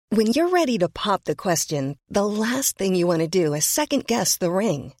When you're ready to pop the question, the last thing you want to do is second-guess the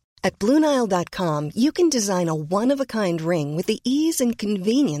ring. At BlueNile.com, you can design a one-of-a-kind ring with the ease and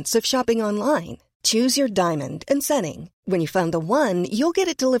convenience of shopping online. Choose your diamond and setting. When you find the one, you'll get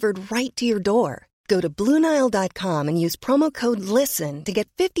it delivered right to your door. Go to BlueNile.com and use promo code LISTEN to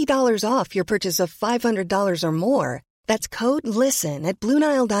get $50 off your purchase of $500 or more. That's code LISTEN at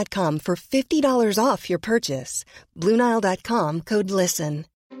BlueNile.com for $50 off your purchase. BlueNile.com, code LISTEN.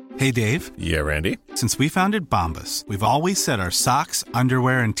 Hey, Dave. Yeah, Randy. Since we founded Bombas, we've always said our socks,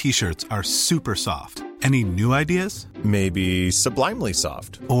 underwear, and T-shirts are super soft. Any new ideas? Maybe sublimely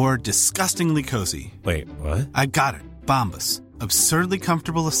soft. Or disgustingly cozy. Wait, what? I got it. Bombas. Absurdly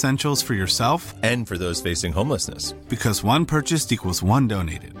comfortable essentials for yourself and for those facing homelessness. Because one purchased equals one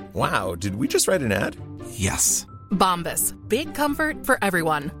donated. Wow, did we just write an ad? Yes. Bombas. Big comfort for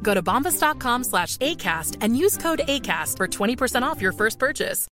everyone. Go to bombas.com/ACAST and use code ACAST for 20% off your first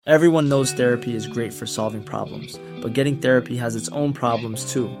purchase. Everyone knows therapy is great for solving problems, but getting therapy has its own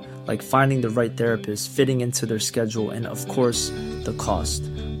problems too, like finding the right therapist, fitting into their schedule, and of course, the cost.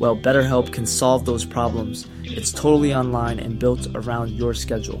 Well, BetterHelp can solve those problems. It's totally online and built around your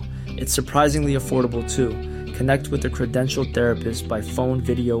schedule. It's surprisingly affordable too. Connect with a credentialed therapist by phone,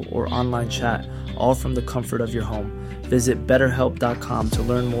 video, or online chat, all from the comfort of your home. Visit BetterHelp.com to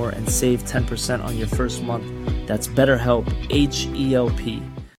learn more and save 10% on your first month. That's BetterHelp, H-E-L-P.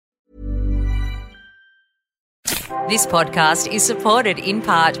 This podcast is supported in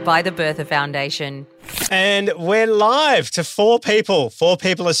part by the Bertha Foundation. And we're live to 4 people. 4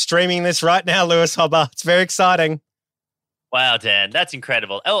 people are streaming this right now, Lewis Hobba. It's very exciting. Wow, Dan, that's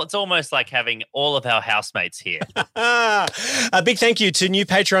incredible. Oh, it's almost like having all of our housemates here. A big thank you to new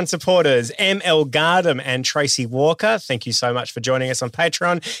Patreon supporters, M.L. Gardam and Tracy Walker. Thank you so much for joining us on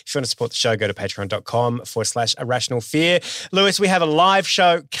Patreon. If you want to support the show, go to patreon.com/irrationalfear. Lewis, we have a live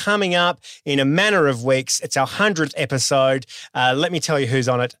show coming up in a manner of weeks. It's our 100th episode. Let me tell you who's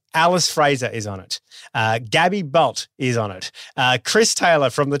on it. Alice Fraser is on it. Gabby Bolt is on it. Chris Taylor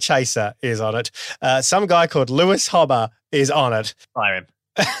from The Chaser is on it. Some guy called Lewis Hobba is on it. Fire him.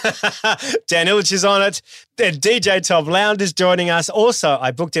 Dan Ilic is on it. DJ Tom Lound is joining us. Also,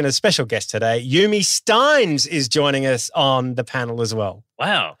 I booked in a special guest today. Yumi Steins is joining us on the panel as well.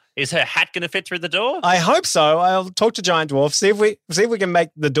 Wow. Is her hat going to fit through the door? I hope so. I'll talk to Giant Dwarf, see if we can make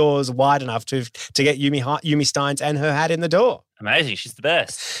the doors wide enough to get Yumi Steins and her hat in the door. Amazing. She's the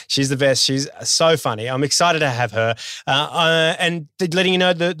best. She's the best. She's so funny. I'm excited to have her. And letting you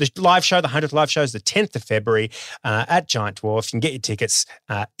know, the live show, the 100th live show is the 10th of February at Giant Dwarf. You can get your tickets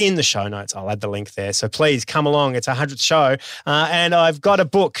in the show notes. I'll add the link there. So please come along. It's our 100th show. And I've got a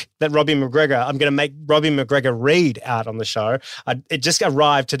book that I'm going to make Robbie McGregor read out on the show. It just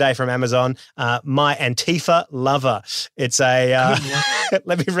arrived today from Amazon. My Antifa Lover. It's a,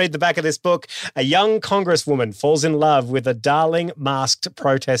 let me read the back of this book. A young congresswoman falls in love with a darling masked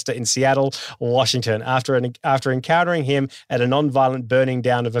protester in Seattle, Washington. After encountering him at a non-violent burning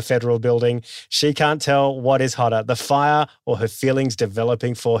down of a federal building, she can't tell what is hotter, the fire or her feelings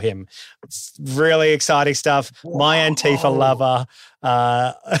developing for him. It's really exciting stuff. My Antifa Lover.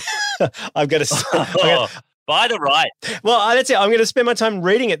 I've got to... By the right. Well, that's it. I'm going to spend my time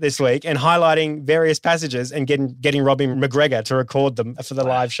reading it this week and highlighting various passages and getting Robbie McGregor to record them for the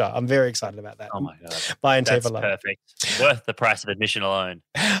live show. I'm very excited about that. Oh, my God. By Antifa That's Lover. perfect. Worth the price of admission alone.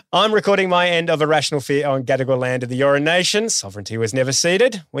 I'm recording my end of Irrational Fear on Gadigal land of the Eora Nation. Sovereignty was never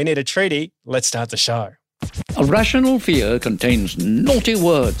ceded. We need a treaty. Let's start the show. Irrational Fear contains naughty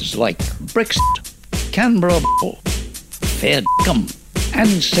words like Brexit, Canberra, fair cum,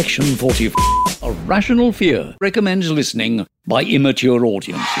 and Section 40. Irrational Fear recommends listening by immature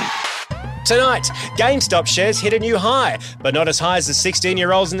audiences. Tonight, GameStop shares hit a new high, but not as high as the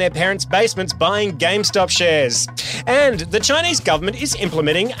 16-year-olds in their parents' basements buying GameStop shares. And the Chinese government is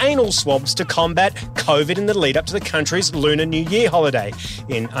implementing anal swabs to combat COVID in the lead-up to the country's Lunar New Year holiday.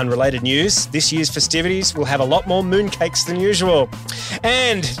 In unrelated news, this year's festivities will have a lot more mooncakes than usual.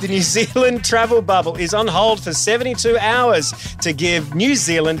 And the New Zealand travel bubble is on hold for 72 hours to give New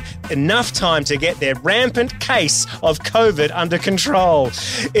Zealand enough time to get their rampant case of COVID under control.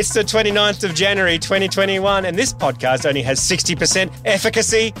 It's the 29th of January 2021, and this podcast only has 60%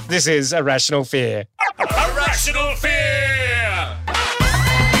 efficacy. This is Irrational Fear. Irrational Fear!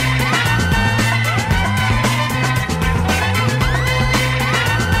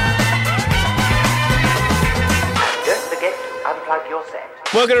 Don't forget to unplug your set.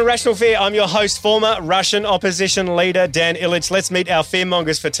 Welcome to Rational Fear. I'm your host, former Russian opposition leader Dan Ilic. Let's meet our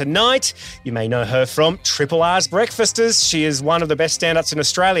fearmongers for tonight. You may know her from Triple R's Breakfasters. She is one of the best stand-ups in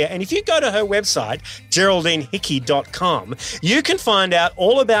Australia. And if you go to her website, GeraldineHickey.com, you can find out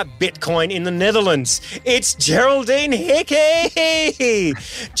all about Bitcoin in the Netherlands. It's Geraldine Hickey.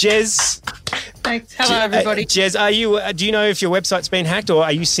 Jez. Thanks. Hello, everybody. Jez, do you know if your website's been hacked, or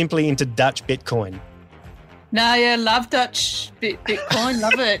are you simply into Dutch Bitcoin? No, yeah, love Dutch Bitcoin,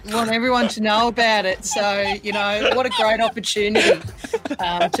 love it. Want everyone to know about it. So, you know, what a great opportunity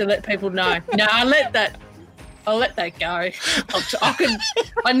to let people know. No, I'll let that go.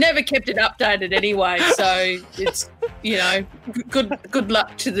 I never kept it updated anyway, so it's, you know, good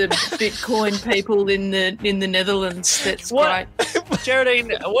luck to the Bitcoin people in the Netherlands. That's great.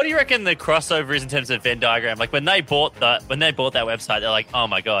 Geraldine, what do you reckon the crossover is in terms of Venn diagram? Like when they bought that website, they're like, oh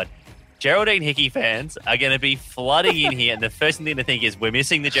my God, Geraldine Hickey fans are going to be flooding in here, and the first thing to think is we're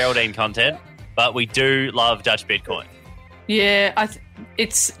missing the Geraldine content, but we do love Dutch Bitcoin. Yeah,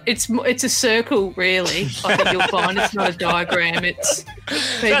 it's a circle, really. I think you'll find it's not a diagram. It's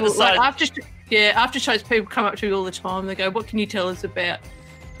people like after shows, people come up to me all the time. They go, "What can you tell us about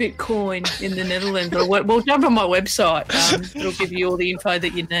Bitcoin in the Netherlands?" Well, jump on my website. It'll give you all the info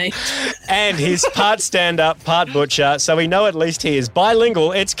that you need. And he's part stand-up, part butcher, so we know at least he is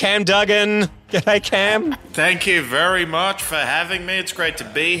bilingual. It's Cam Duggan. G'day, Cam. Thank you very much for having me. It's great to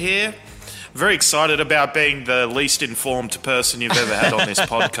be here. Very excited about being the least informed person you've ever had on this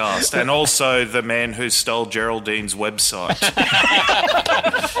podcast, and also the man who stole Geraldine's website.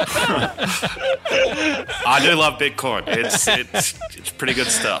 I do love Bitcoin. It's pretty good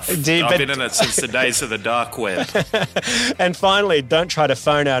stuff. I've been in it since the days of the dark web. And finally, don't try to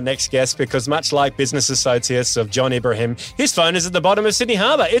phone our next guest, because much like business associates of John Ibrahim, his phone is at the bottom of Sydney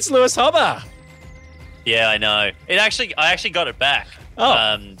Harbour. It's Lewis Hobba. Yeah, I know. I actually got it back.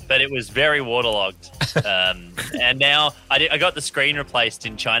 Oh. But it was very waterlogged. And now I got the screen replaced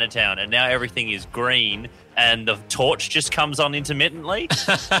in Chinatown, and now everything is green, and the torch just comes on intermittently.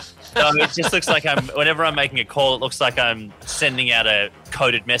 So it just looks like whenever I'm making a call, it looks like I'm sending out a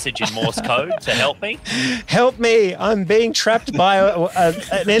coded message in Morse code to help me. Help me. I'm being trapped by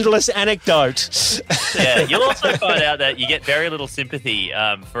an endless anecdote. Yeah, you'll also find out that you get very little sympathy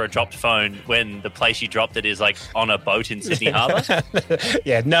for a dropped phone when the place you dropped it is like on a boat in Sydney Harbour.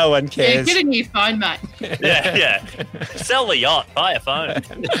 Yeah, no one cares. Yeah, get a new phone, mate. Yeah. Sell the yacht, buy a phone.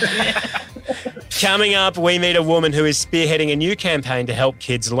 Coming up, we meet a woman who is spearheading a new campaign to help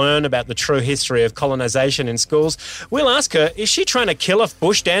kids learn about the true history of colonisation in schools. We'll ask her, is she trying to kill off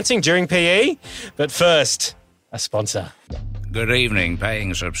bush dancing during PE? But first, a sponsor. Good evening,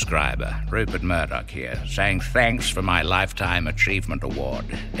 paying subscriber. Rupert Murdoch here, saying thanks for my Lifetime Achievement Award.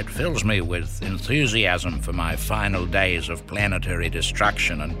 It fills me with enthusiasm for my final days of planetary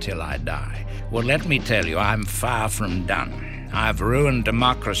destruction until I die. Well, let me tell you, I'm far from done. I've ruined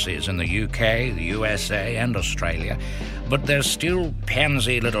democracies in the UK, the USA, and Australia, but there's still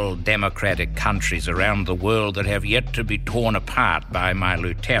pansy little democratic countries around the world that have yet to be torn apart by my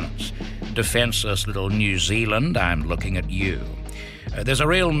lieutenants. Defenseless little New Zealand, I'm looking at you. There's a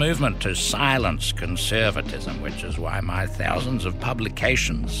real movement to silence conservatism, which is why my thousands of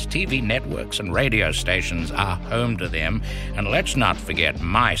publications, TV networks, and radio stations are home to them. And let's not forget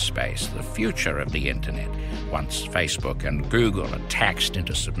MySpace, the future of the internet. Once Facebook and Google are taxed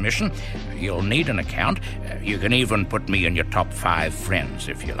into submission, you'll need an account. You can even put me in your top 5 friends,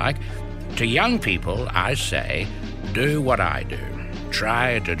 if you like. To young people, I say, do what I do.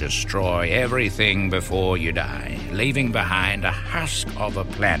 Try to destroy everything before you die, leaving behind a husk of a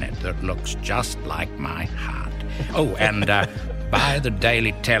planet that looks just like my heart. Oh, and buy the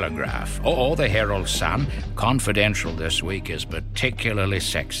Daily Telegraph or the Herald Sun. Confidential this week is particularly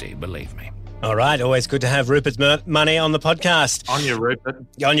sexy, believe me. All right, always good to have Rupert's money on the podcast. On you, Rupert.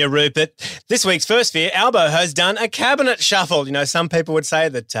 On you, Rupert. This week's First Fear, Albo has done a cabinet shuffle. You know, some people would say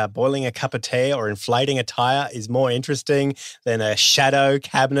that boiling a cup of tea or inflating a tyre is more interesting than a shadow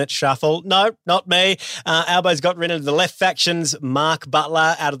cabinet shuffle. No, not me. Albo's got rid of the left faction's Mark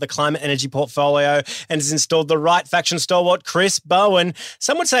Butler out of the climate energy portfolio and has installed the right faction stalwart Chris Bowen.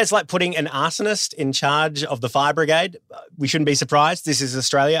 Some would say it's like putting an arsonist in charge of the fire brigade. We shouldn't be surprised. This is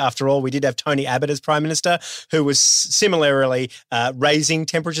Australia. After all, we did have Tony Tony Abbott as Prime Minister, who was similarly raising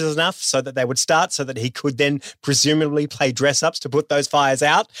temperatures enough so that they would start, so that he could then presumably play dress-ups to put those fires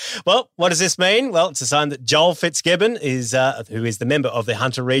out. Well, what does this mean? Well, it's a sign that Joel Fitzgibbon, who is the member of the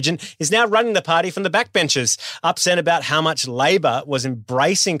Hunter region, is now running the party from the backbenches. Upset about how much Labor was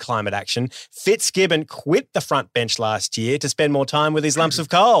embracing climate action, Fitzgibbon quit the front bench last year to spend more time with his lumps of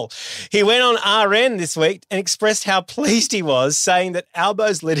coal. He went on RN this week and expressed how pleased he was, saying that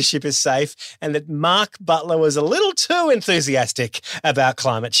Albo's leadership is safe and that Mark Butler was a little too enthusiastic about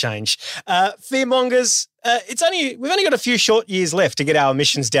climate change. Fearmongers, we've only got a few short years left to get our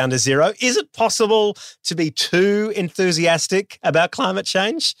emissions down to zero. Is it possible to be too enthusiastic about climate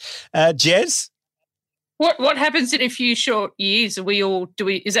change? Jez? What happens in a few short years?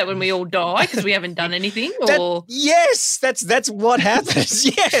 Is that when we all die because we haven't done anything? Or yes, that's what happens.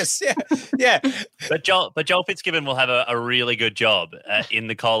 Yes, yeah. But Joel Fitzgibbon will have a really good job in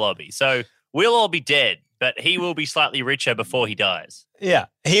the coal lobby. So we'll all be dead, but he will be slightly richer before he dies. Yeah,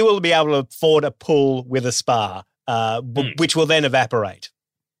 he will be able to afford a pool with a spa, which will then evaporate.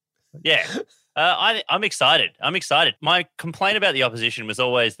 Yeah. I'm excited. My complaint about the opposition was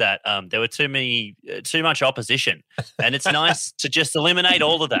always that there were too much opposition, and it's nice to just eliminate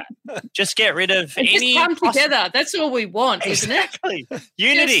all of that. Just get rid of any. Just come together. That's all we want, isn't it? Exactly.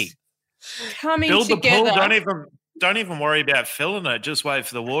 Unity. Just coming Build together. The pool. Don't even worry about filling it. Just wait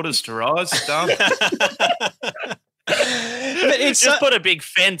for the waters to rise. Done. Just put a big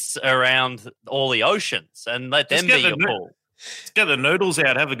fence around all the oceans and let them be your pool. Let's get the noodles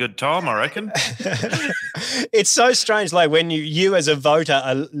out, have a good time, I reckon. It's so strange, like when you as a voter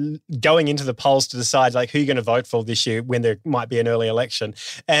are going into the polls to decide like who you're going to vote for this year when there might be an early election,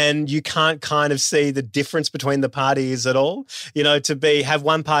 and you can't kind of see the difference between the parties at all. You know, have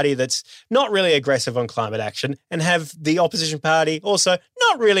one party that's not really aggressive on climate action and have the opposition party also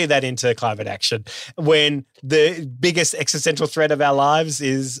not really that into climate action, when the biggest existential threat of our lives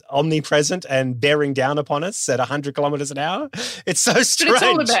is omnipresent and bearing down upon us at 100 kilometres an hour. It's so strange. But it's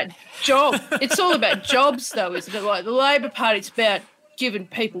all about It's all about jobs, though, isn't it? Like the Labor Party's about giving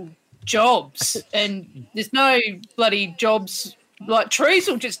people jobs, and there's no bloody jobs. Like trees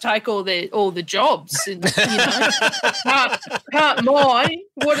will just take all the jobs, and can't mine.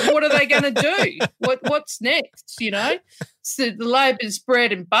 What are they going to do? What's next? You know, so the Labor's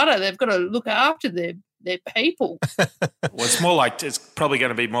bread and butter. They've got to look after their people. Well, it's probably going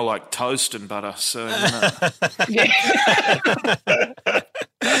to be more like toast and butter. So,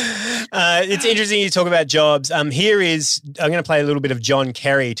 it's interesting you talk about jobs. I'm going to play a little bit of John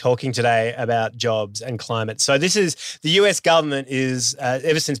Kerry talking today about jobs and climate. So this is the US government is,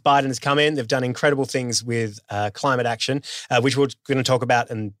 ever since Biden has come in, they've done incredible things with climate action, which we're going to talk about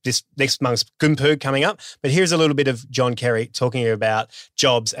in this next month's Gumpu coming up. But here's a little bit of John Kerry talking about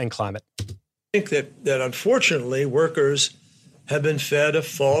jobs and climate. I think that unfortunately workers have been fed a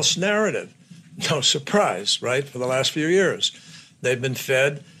false narrative. No surprise, right? For the last few years, they've been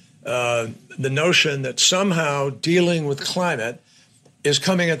fed the notion that somehow dealing with climate is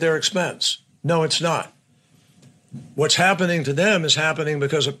coming at their expense. No, it's not. What's happening to them is happening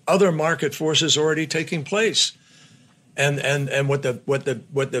because of other market forces already taking place. And what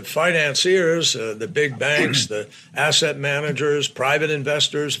the financiers, the big banks, the asset managers, private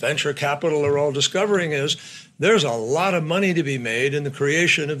investors, venture capital are all discovering is there's a lot of money to be made in the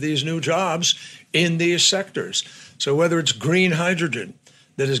creation of these new jobs in these sectors. So whether it's green hydrogen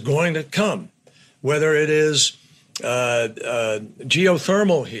that is going to come, whether it is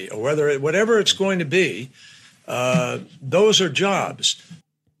geothermal heat, or whatever it's going to be, those are jobs.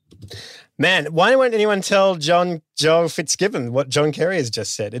 Man, why won't anyone tell Joel Fitzgibbon what John Kerry has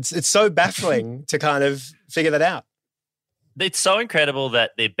just said? It's so baffling to kind of figure that out. It's so incredible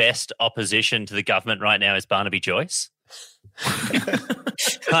that the best opposition to the government right now is Barnaby Joyce.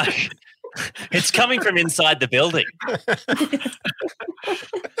 It's coming from inside the building.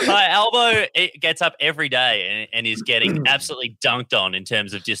 Albo gets up every day and is getting absolutely dunked on in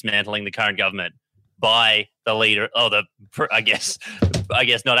terms of dismantling the current government by the leader, I guess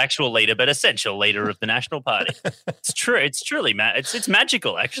not actual leader, but essential leader of the National Party. It's true. It's truly it's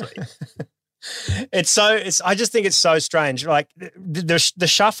magical, actually. I just think it's so strange. Like the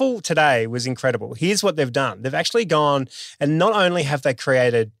shuffle today was incredible. Here's what they've done. They've actually gone, and not only have they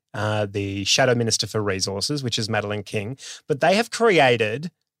created the Shadow Minister for Resources, which is Madeleine King, but they have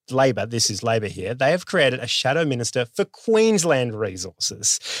created Labor, this is Labor here, they have created a Shadow Minister for Queensland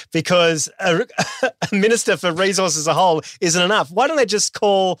Resources, because a Minister for Resources as a whole isn't enough. Why don't they just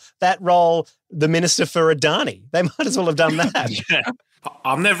call that role the Minister for Adani? They might as well have done that. Yeah.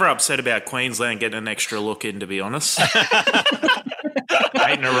 I'm never upset about Queensland getting an extra look in, to be honest.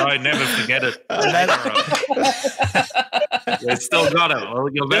 Ain't in a row. Never forget it. 8 in a row. We've still got it. Well,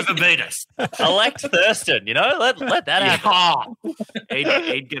 you'll never beat us. Elect Thurston, let that happen.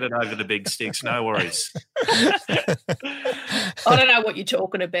 He'd get it over the big sticks. No worries. I don't know what you're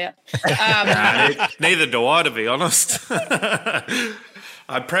talking about. Neither do I, to be honest.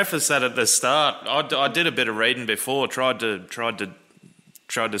 I prefaced that at the start. I did a bit of reading before. Tried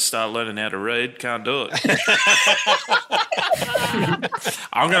to start learning how to read. Can't do it.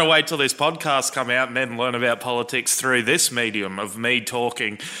 I'm going to wait till this podcast come out and then learn about politics through this medium of me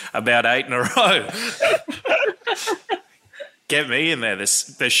talking about 8 in a row. Get me in there, the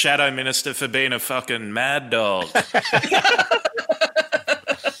shadow minister for being a fucking mad dog.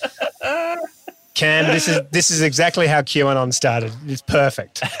 Cam, this is exactly how QAnon started. It's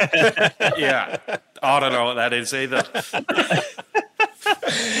perfect. Yeah. I don't know what that is either.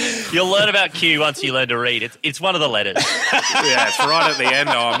 You'll learn about Q once you learn to read. It's one of the letters. Yeah, it's right at the end.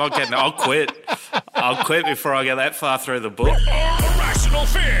 No, I'm not getting. I'll quit. I'll quit before I get that far through the book. Irrational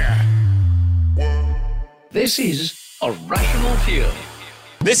fear. This is Irrational Fear.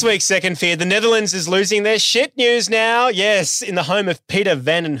 This week's second fear, the Netherlands is losing their shit news now. Yes, in the home of Peter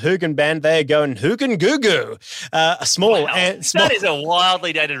Van den Hoogenband, they are going Hoogen Goo Goo. Small. That is a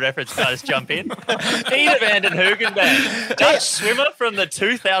wildly dated reference, guys. Jump in. Peter Van den Hoogenband, Dutch swimmer from the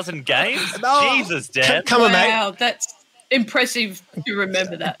 2000 games. Jesus, Dan. Come on, mate. Wow, that's impressive to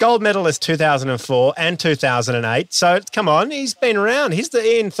remember that. Gold medalist 2004 and 2008. So, come on, he's been around. He's the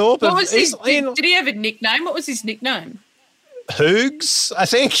Ian Thorpe. What was did he have a nickname? What was his nickname? Hoogs, I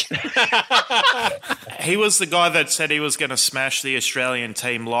think. He was the guy that said he was going to smash the Australian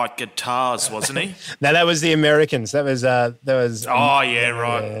team like guitars, wasn't he? No, that was the Americans. That was. Oh yeah,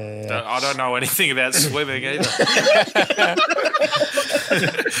 right. Yeah. I don't know anything about swimming either.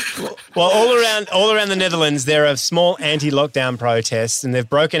 Well, all around the Netherlands, there are small anti-lockdown protests, and they've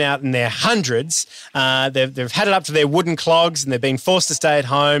broken out in their hundreds. They've had it up to their wooden clogs, and they've been forced to stay at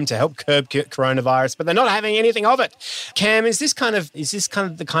home to help curb coronavirus, but they're not having anything of it. Cam, is this kind of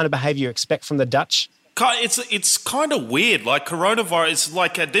the kind of behaviour you expect from the Dutch? It's kind of weird. Like coronavirus,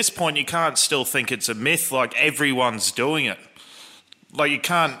 like at this point, you can't still think it's a myth. Like everyone's doing it. Like you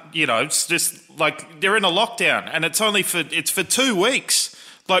can't, it's just like they're in a lockdown, and it's for 2 weeks.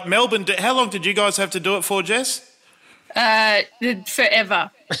 Like Melbourne, how long did you guys have to do it for, Jess?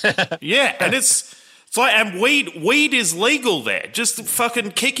 Forever. Yeah, and it's like, and weed is legal there. Just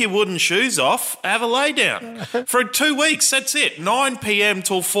fucking kick your wooden shoes off, have a lay down. For 2 weeks, that's it. 9 p.m.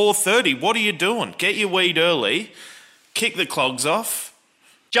 till 4:30. What are you doing? Get your weed early, kick the clogs off.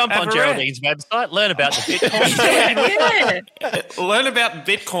 Jump on Geraldine's website, learn about the Bitcoin. Learn about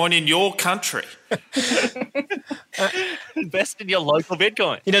Bitcoin in your country. Invest in your local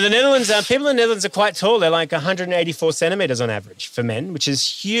Bitcoin. The Netherlands, people in the Netherlands are quite tall. They're like 184 centimetres on average for men, which is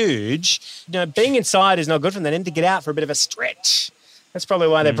huge. Being inside is not good for them. They need to get out for a bit of a stretch. That's probably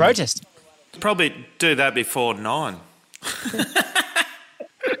why they're protesting. Probably do that before 9.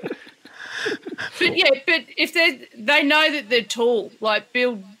 But if they know that they're tall, like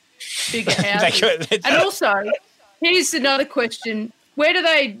build bigger houses. And also, here's another question: where do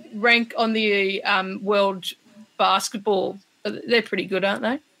they rank on the world basketball? They're pretty good, aren't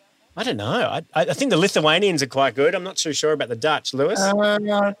they? I don't know. I think the Lithuanians are quite good. I'm not too sure about the Dutch, Lewis. I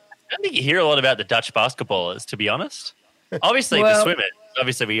don't think you hear a lot about the Dutch basketballers, to be honest. Obviously, the swimmers.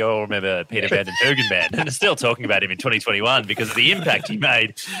 Obviously, we all remember Peter Van den Hoogenband and are still talking about him in 2021 because of the impact he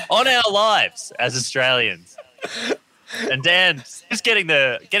made on our lives as Australians. And Dan, just getting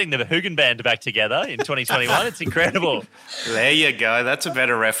the Hoogenband back together in 2021, it's incredible. There you go. That's a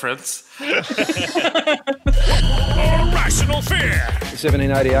better reference. Irrational fear.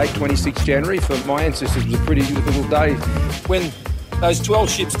 1788, 26 January, for my ancestors was a pretty difficult day. When those 12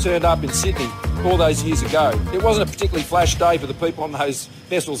 ships turned up in Sydney all those years ago, it wasn't a particularly flash day for the people on those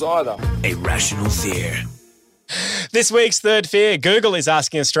vessels either. Irrational fear. This week's third fear, Google is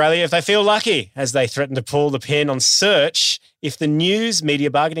asking Australia if they feel lucky as they threaten to pull the pin on search if the news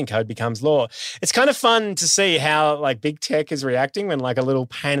media bargaining code becomes law. It's kind of fun to see how big tech is reacting when a little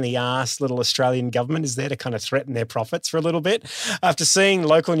pain in the ass little Australian government is there to kind of threaten their profits for a little bit. After seeing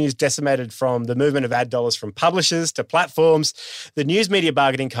local news decimated from the movement of ad dollars from publishers to platforms, the news media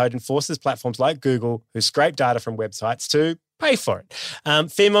bargaining code enforces platforms like Google, who scrape data from websites, to pay for it.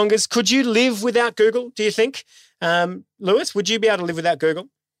 Fearmongers, could you live without Google, do you think? Lewis, would you be able to live without Google?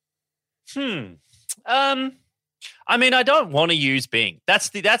 I mean, I don't want to use Bing. That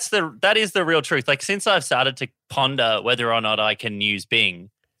is the real truth. Since I've started to ponder whether or not I can use Bing,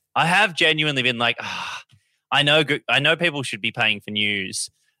 I have genuinely been like, I know people should be paying for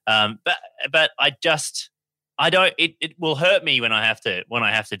news, but It will hurt me when I have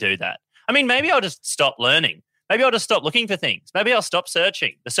to do that. I mean, maybe I'll just stop learning. Maybe I'll just stop looking for things. Maybe I'll stop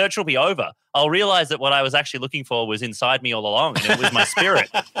searching. The search will be over. I'll realize that what I was actually looking for was inside me all along, and it was my spirit,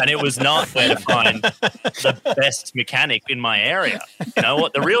 and it was not where to find the best mechanic in my area. You know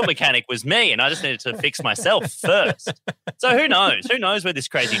what? The real mechanic was me, and I just needed to fix myself first. So who knows? Who knows where this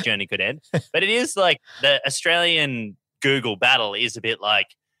crazy journey could end? But it is like the Australian Google battle is a bit like,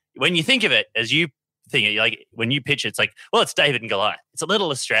 when you think of it, as you think it, like when you pitch it, it's like, well, it's David and Goliath. It's a little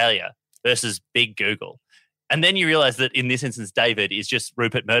Australia versus big Google. And then you realize that in this instance, David is just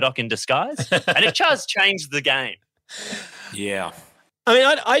Rupert Murdoch in disguise. And it just changed the game. Yeah. I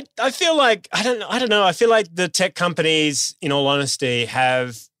mean, I feel like, I don't know. I feel like the tech companies, in all honesty, are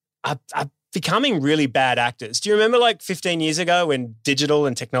becoming really bad actors. Do you remember like 15 years ago when digital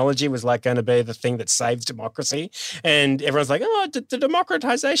and technology was like going to be the thing that saves democracy? And everyone's like, oh, the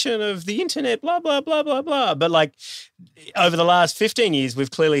democratization of the internet, blah, blah, blah, blah, blah. But like over the last 15 years, we've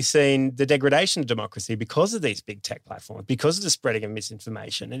clearly seen the degradation of democracy because of these big tech platforms, because of the spreading of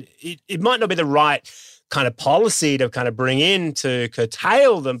misinformation. And it might not be the right kind of policy to kind of bring in to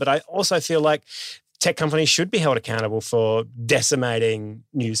curtail them, but I also feel like tech companies should be held accountable for decimating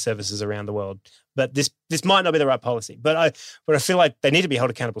news services around the world. But this might not be the right policy. But I feel like they need to be held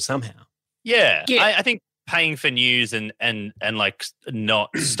accountable somehow. Yeah. I think paying for news and like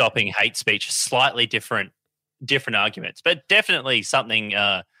not stopping hate speech, slightly different arguments. But definitely something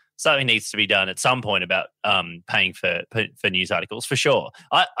needs to be done at some point about paying for news articles, for sure.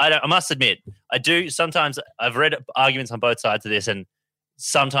 I must admit, I do sometimes, I've read arguments on both sides of this, and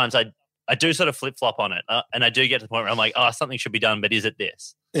sometimes I do sort of flip-flop on it, and I do get to the point where I'm like, oh, something should be done, but is it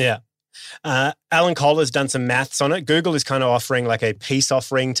this? Yeah. Alan Kohler's done some maths on it. Google is kind of offering like a peace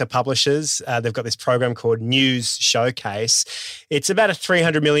offering to publishers. They've got this program called News Showcase. It's about a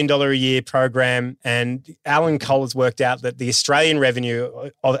 $300 million a year program, and Alan Kohler's worked out that the Australian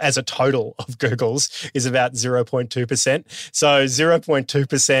revenue as a total of Google's is about 0.2%. So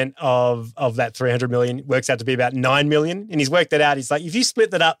 0.2% of that 300 million works out to be about 9 million. And he's worked that out. He's like, if you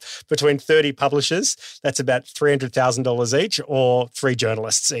split that up between 30 publishers, that's about $300,000 each, or 3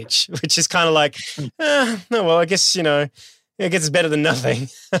 journalists each, which is kind of like, well, I guess, I guess it's better than nothing.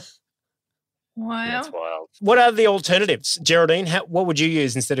 Wow. That's wild. What are the alternatives? Geraldine, what would you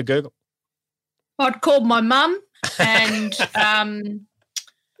use instead of Google? I'd call my mum and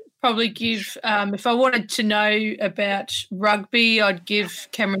probably give, if I wanted to know about rugby, I'd give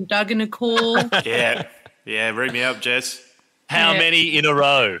Cameron Duggan a call. Yeah, read me up, Jess. How many in a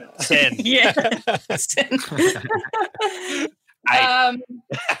row? 10. Yeah.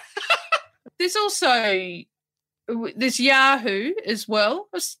 There's also Yahoo as well.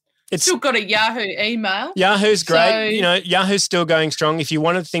 It's still got a Yahoo email. Yahoo's great. Yahoo's still going strong. If you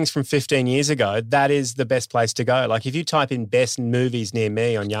wanted things from 15 years ago, that is the best place to go. Like if you type in best movies near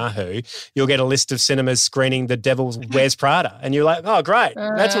me on Yahoo, you'll get a list of cinemas screening The Devil Wears Prada. And you're like, oh, great.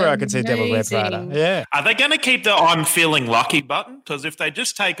 That's where I can see Devil Wears Prada. Yeah. Are they going to keep the I'm feeling lucky button? Because if they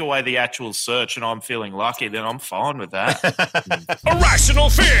just take away the actual search and I'm feeling lucky, then I'm fine with that. Irrational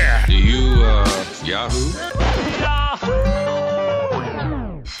fear. Do you, Yahoo?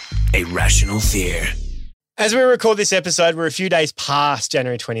 Irrational fear. As we record this episode, we're a few days past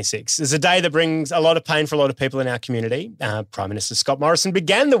January 26th. It's a day that brings a lot of pain for a lot of people in our community. Prime Minister Scott Morrison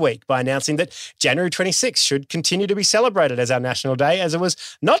began the week by announcing that January 26th should continue to be celebrated as our national day, as it was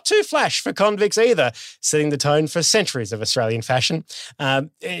not too flash for convicts either, setting the tone for centuries of Australian fashion.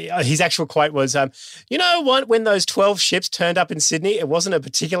 His actual quote was, you know what, when those 12 ships turned up in Sydney, it wasn't a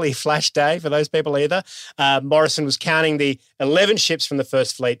particularly flash day for those people either. Morrison was counting the 11 ships from the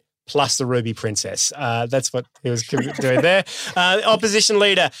First Fleet plus the Ruby Princess. That's what he was doing there. Opposition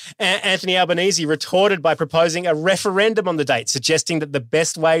leader Anthony Albanese retorted by proposing a referendum on the date, suggesting that the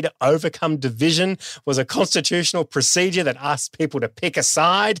best way to overcome division was a constitutional procedure that asked people to pick a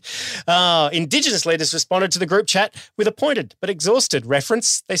side. Indigenous leaders responded to the group chat with a pointed but exhausted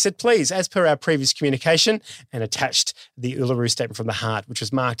reference. They said, please, as per our previous communication, and attached the Uluru Statement from the Heart, which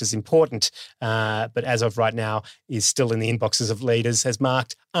was marked as important, but as of right now is still in the inboxes of leaders as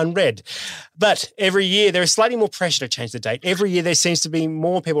marked unread. But every year there is slightly more pressure to change the date. Every year there seems to be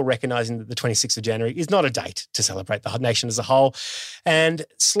more people recognising that the 26th of January is not a date to celebrate the nation as a whole. And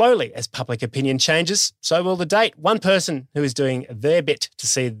slowly, as public opinion changes, so will the date. One person who is doing their bit to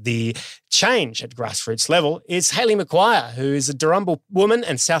see the change at grassroots level is Hayley McQuire, who is a Darumbal woman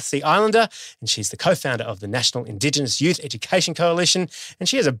and South Sea Islander, and she's the co-founder of the National Indigenous Youth Education Coalition, and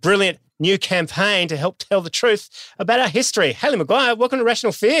she has a brilliant new campaign to help tell the truth about our history. Hayley McQuire, welcome to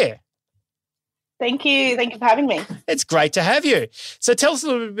Rational Fear. Thank you. Thank you for having me. It's great to have you. So tell us a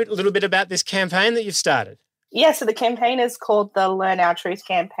little bit about this campaign that you've started. Yeah, so the campaign is called the Learn Our Truth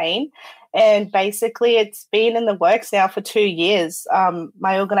campaign. And basically it's been in the works now for 2 years.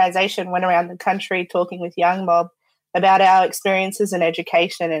 My organisation went around the country talking with young mob about our experiences in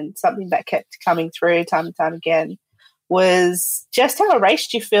education, and something that kept coming through time and time again was just how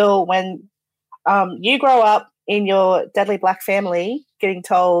erased you feel when you grow up in your deadly black family getting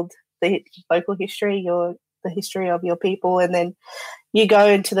told the local history, the history of your people, and then you go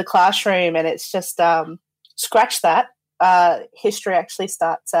into the classroom and it's just scratch that. History actually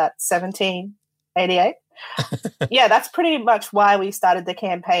starts at 1788. Yeah, that's pretty much why we started the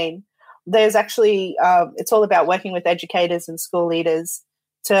campaign. There's actually, it's all about working with educators and school leaders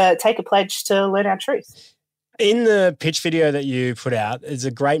to take a pledge to learn our truth. In the pitch video that you put out, there's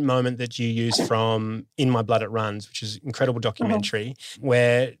a great moment that you use from In My Blood It Runs, which is an incredible documentary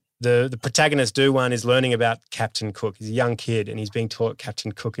where the protagonist, Duggan, is learning about Captain Cook. He's a young kid and he's being taught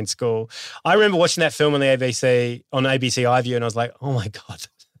Captain Cook in school. I remember watching that film on the ABC iView, and I was like, oh my God,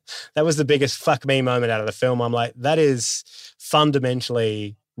 that was the biggest fuck me moment out of the film. I'm like, that is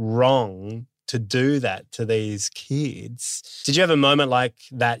fundamentally wrong to do that to these kids. Did you have a moment like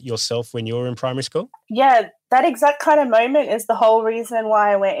that yourself when you were in primary school? Yeah, that exact kind of moment is the whole reason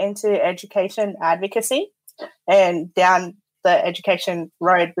why I went into education advocacy and down the education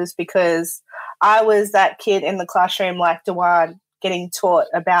road, was because I was that kid in the classroom like Duggan getting taught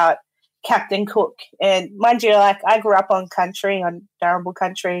about Captain Cook. And mind you, like, I grew up on Darrabul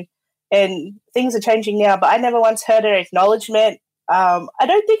country, and things are changing now, but I never once heard an acknowledgement. I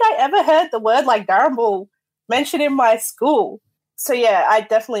don't think I ever heard the word like Darrabul mentioned in my school. So yeah, I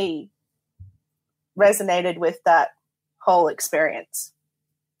definitely resonated with that whole experience.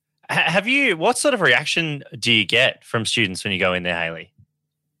 What sort of reaction do you get from students when you go in there, Hayley?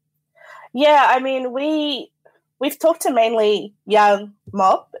 Yeah, I mean, we've talked to mainly young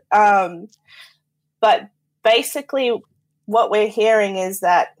mob, but basically what we're hearing is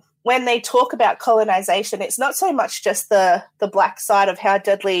that when they talk about colonisation, it's not so much just the black side of how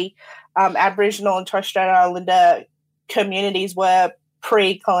deadly Aboriginal and Torres Strait Islander communities were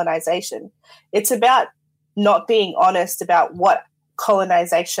pre-colonisation. It's about not being honest about what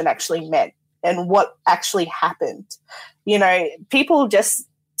colonisation actually meant and what actually happened. You know, people just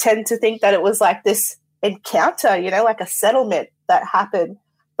tend to think that it was like this encounter, you know, like a settlement that happened,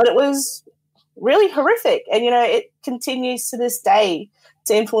 but it was really horrific. And, you know, it continues to this day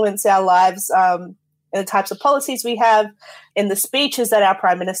to influence our lives in the types of policies we have, in the speeches that our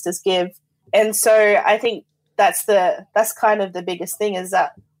prime ministers give. And so I think that's kind of the biggest thing, is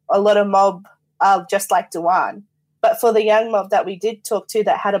that a lot of mob are just like Duggan. But for the young mob that we did talk to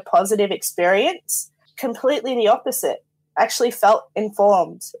that had a positive experience, completely the opposite, actually felt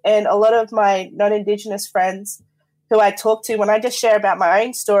informed. And a lot of my non-Indigenous friends who I talk to, when I just share about my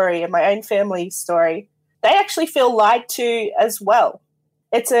own story and my own family story, they actually feel lied to as well.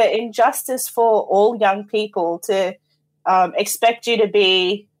 It's an injustice for all young people to expect you to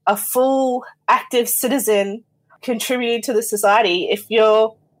be a full, active citizen contributing to the society if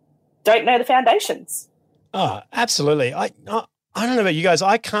you don't know the foundations. Oh, absolutely. I don't know about you guys.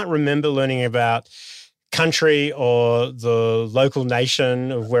 I can't remember learning about country or the local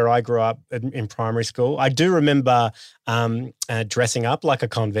nation of where I grew up in primary school. I do remember dressing up like a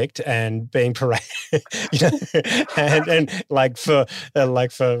convict and being paraded, you know, and like for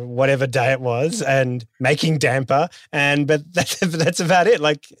whatever day it was, and making damper, but that's about it.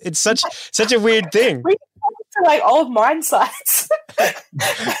 Like, it's such a weird thing. We to like old mine sites.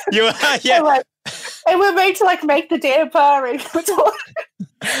 You are, yeah. And we're made to like make the damper, and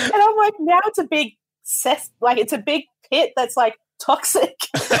I'm like, now it's a big it's a big pit that's like toxic.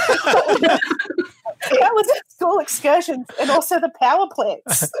 That was at school excursions, and also the power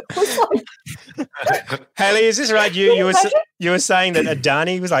plants. Hayley, is this right? You were saying that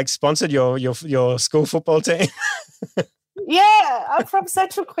Adani was like sponsored your school football team? Yeah, I'm from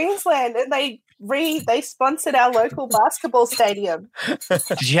Central Queensland, and they sponsored our local basketball stadium.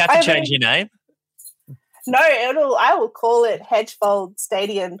 Did you have to change your name? No, I will call it Hedgefold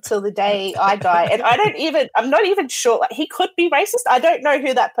Stadium till the day I die. And I'm not even sure. Like, he could be racist. I don't know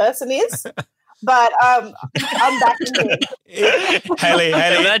who that person is, but I'm backing him. Hayley,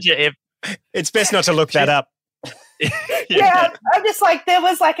 imagine if it's best not to look that up. Yeah, I'm just like, there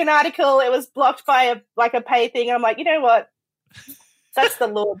was like an article. It was blocked by a pay thing. I'm like, you know what? That's the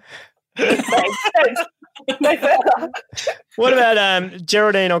Lord. No further. What about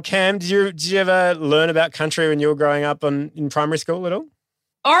Geraldine or Cam? Did you ever learn about country when you were growing up in primary school at all?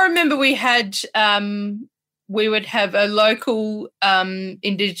 I remember we would have a local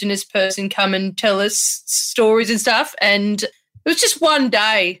Indigenous person come and tell us stories and stuff, and it was just one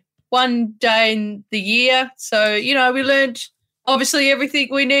day. one day in the year. So, you know, we learned obviously everything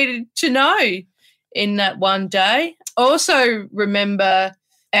we needed to know in that one day. I also remember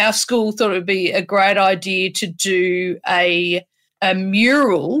our school thought it would be a great idea to do a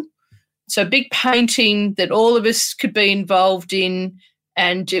mural, so a big painting that all of us could be involved in,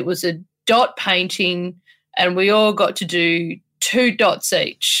 and it was a dot painting, and we all got to do 2 dots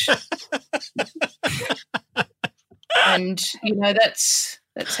each. And, you know, that's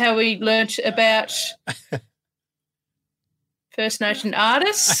how we learnt about First Nation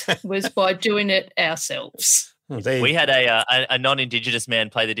artists, was by doing it ourselves. We had a non-Indigenous man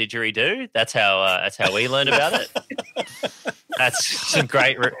play the didgeridoo. That's how we learned about it. That's some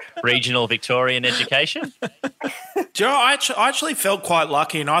great regional Victorian education. Joe, I actually felt quite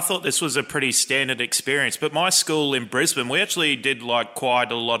lucky, and I thought this was a pretty standard experience. But my school in Brisbane, we actually did like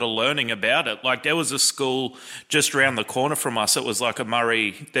quite a lot of learning about it. Like there was a school just around the corner from us. It was like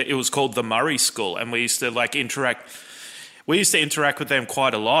it was called the Murray School, and we used to like interact. We used to interact with them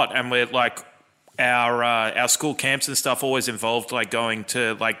quite a lot, and we're like our school camps and stuff always involved like going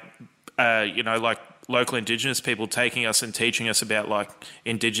to like like local Indigenous people taking us and teaching us about like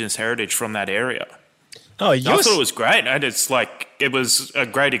Indigenous heritage from that area. Oh, I thought it was great, and it's like it was a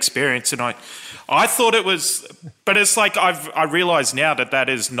great experience, and I thought it was, but it's like I realise now that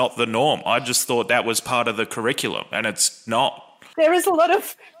is not the norm. I just thought that was part of the curriculum, and it's not. There is a lot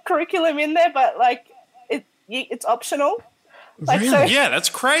of curriculum in there, but like it's optional. Like, really? Yeah, that's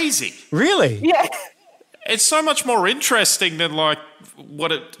crazy. Really? Yeah. It's so much more interesting than like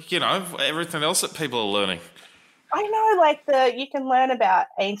everything else that people are learning. I know, like you can learn about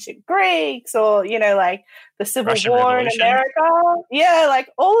ancient Greeks or, like the Civil War in America. Yeah, like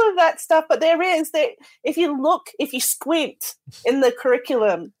all of that stuff. But if you squint in the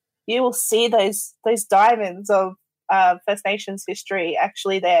curriculum, you will see those diamonds of First Nations history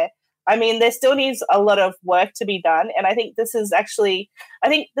actually there. I mean, there still needs a lot of work to be done. And I think I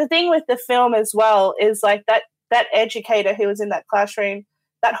think the thing with the film as well is like that educator who was in that classroom,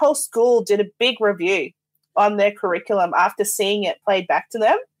 that whole school did a big review on their curriculum after seeing it played back to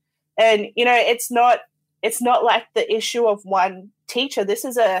them. And, it's not like the issue of one teacher. This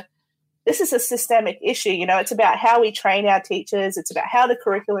is a systemic issue. It's about how we train our teachers. It's about how the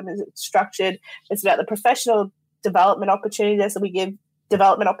curriculum is structured. It's about the professional development opportunities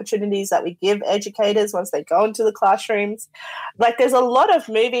that we give educators once they go into the classrooms. Like there's a lot of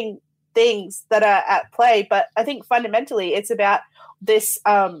moving things that are at play, but I think fundamentally it's about this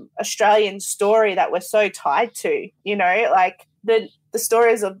Australian story that we're so tied to, like the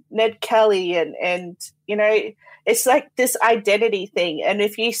stories of Ned Kelly and it's like this identity thing. And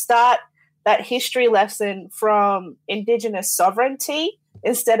if you start that history lesson from Indigenous sovereignty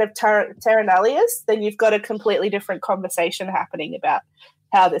instead of terra nullius, then you've got a completely different conversation happening about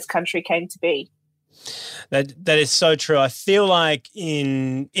how this country came to be. That is so true. I feel like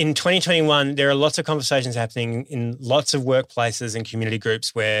in 2021, there are lots of conversations happening in lots of workplaces and community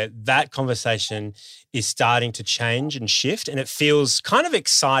groups where that conversation is starting to change and shift, and it feels kind of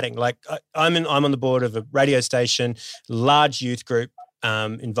exciting. Like I'm on the board of a radio station, large youth group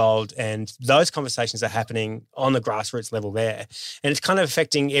involved, and those conversations are happening on the grassroots level there, and it's kind of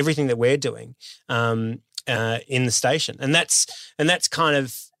affecting everything that we're doing in the station, and that's kind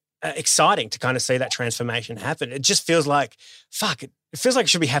of exciting to kind of see that transformation happen. It just feels like, it feels like it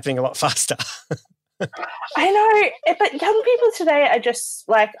should be happening a lot faster. I know, but young people today are just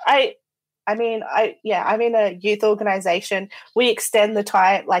like, I'm in a youth organisation. We extend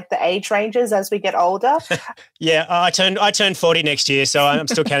the age ranges as we get older. Yeah, I turn 40 next year, so I'm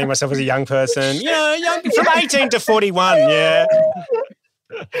still counting myself as a young person. Young from 18 to 41, yeah.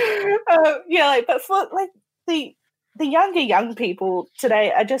 But for the younger young people today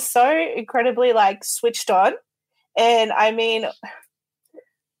are just so incredibly switched on. And I mean,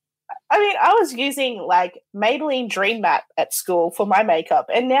 I was using Maybelline Dream Matte at school for my makeup,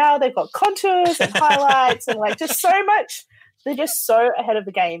 and now they've got contours and highlights and just so much. They're just so ahead of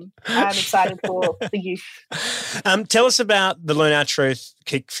the game. I'm excited for the youth. Tell us about the Learn Our Truth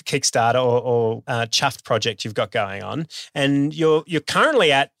Kickstarter or Chuffed project you've got going on, and you're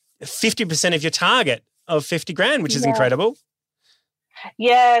currently at 50% of your target of $50,000, which is incredible.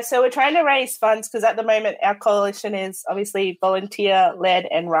 Yeah, so we're trying to raise funds because at the moment our coalition is obviously volunteer-led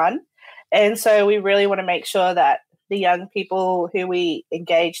and run. And so we really want to make sure that the young people who we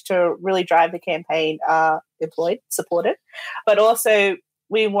engage to really drive the campaign are employed, supported. But also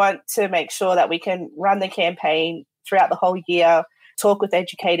we want to make sure that we can run the campaign throughout the whole year, talk with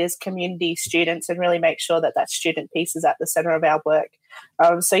educators, community, students, and really make sure that student piece is at the centre of our work.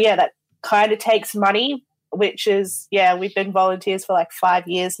 That kind of takes money which is, we've been volunteers for like 5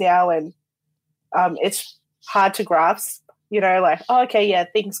 years now, and it's hard to grasp,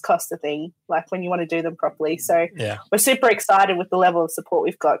 things cost a thing, like when you want to do them properly. So we're super excited with the level of support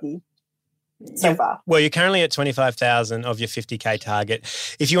we've gotten so far. Well, you're currently at 25,000 of your 50K target.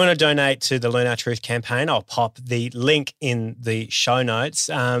 If you want to donate to the Learn Our Truth campaign, I'll pop the link in the show notes.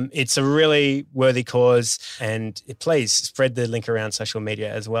 It's a really worthy cause, and please spread the link around social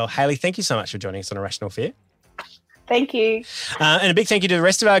media as well. Hayley, thank you so much for joining us on Irrational Fear. Thank you. And a big thank you to the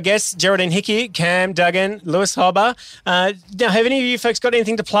rest of our guests, Geraldine, Hickey, Cam, Duggan, Lewis, Hobba. Now, have any of you folks got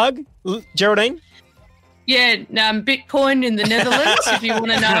anything to plug? Geraldine? Yeah, Bitcoin in the Netherlands. If you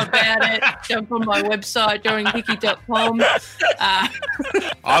want to know about it, jump on my website, duringhickey.com.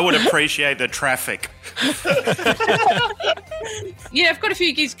 I would appreciate the traffic. Yeah, I've got a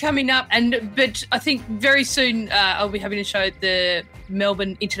few gigs coming up, but I think very soon I'll be having a show at the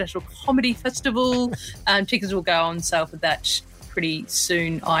Melbourne International Comedy Festival. Tickets will go on sale for that pretty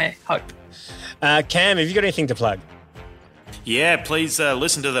soon, I hope. Cam, have you got anything to plug? Yeah, please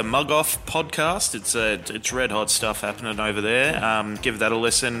listen to the Mug Off podcast. It's red hot stuff happening over there. Give that a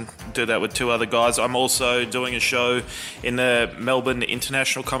listen. Do that with 2 other guys. I'm also doing a show in the Melbourne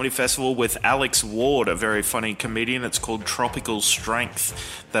International Comedy Festival with Alex Ward, a very funny comedian. It's called Tropical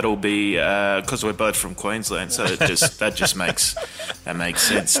Strength. That'll be because we're both from Queensland, so that makes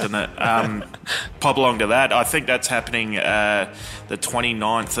sense, doesn't it? Pop along to that. I think that's happening the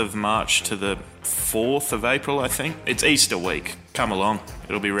 29th of March to the 4th of April, I think. It's Easter week. Come along.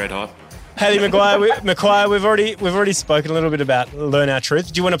 It'll be red hot. Hayley, McQuire, we've already spoken a little bit about Learn Our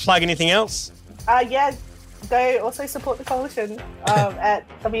Truth. Do you want to plug anything else? Go also support the coalition at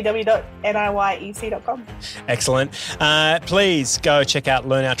www.niyec.com. Excellent. Please go check out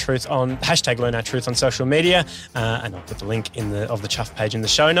Learn Our Truth on #LearnOurTruth on social media, and I'll put the link of the Chuff page in the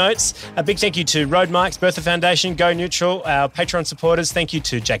show notes. A big thank you to Road Mike's, Bertha Foundation, Go Neutral, our Patreon supporters. Thank you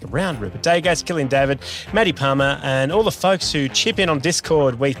to Jacob Round, Rupert Dagas, Killian David, Maddie Palmer, and all the folks who chip in on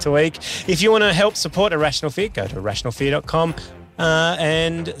Discord week to week. If you want to help support Irrational Fear, go to irrationalfear.com.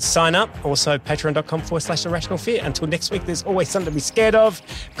 And sign up. Also, patreon.com/irrational fear. Until next week, there's always something to be scared of.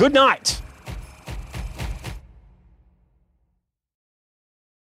 Good night.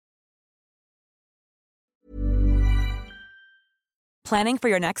 Planning for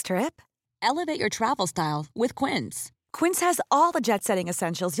your next trip? Elevate your travel style with Quince. Quince has all the jet-setting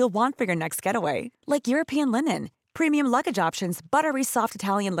essentials you'll want for your next getaway, like European linen, premium luggage options, buttery soft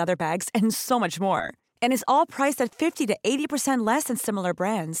Italian leather bags, and so much more. And is all priced at 50 to 80% less than similar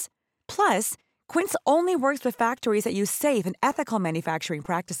brands. Plus, Quince only works with factories that use safe and ethical manufacturing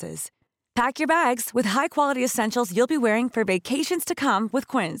practices. Pack your bags with high-quality essentials you'll be wearing for vacations to come with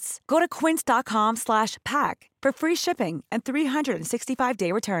Quince. Go to quince.com/pack for free shipping and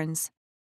 365-day returns.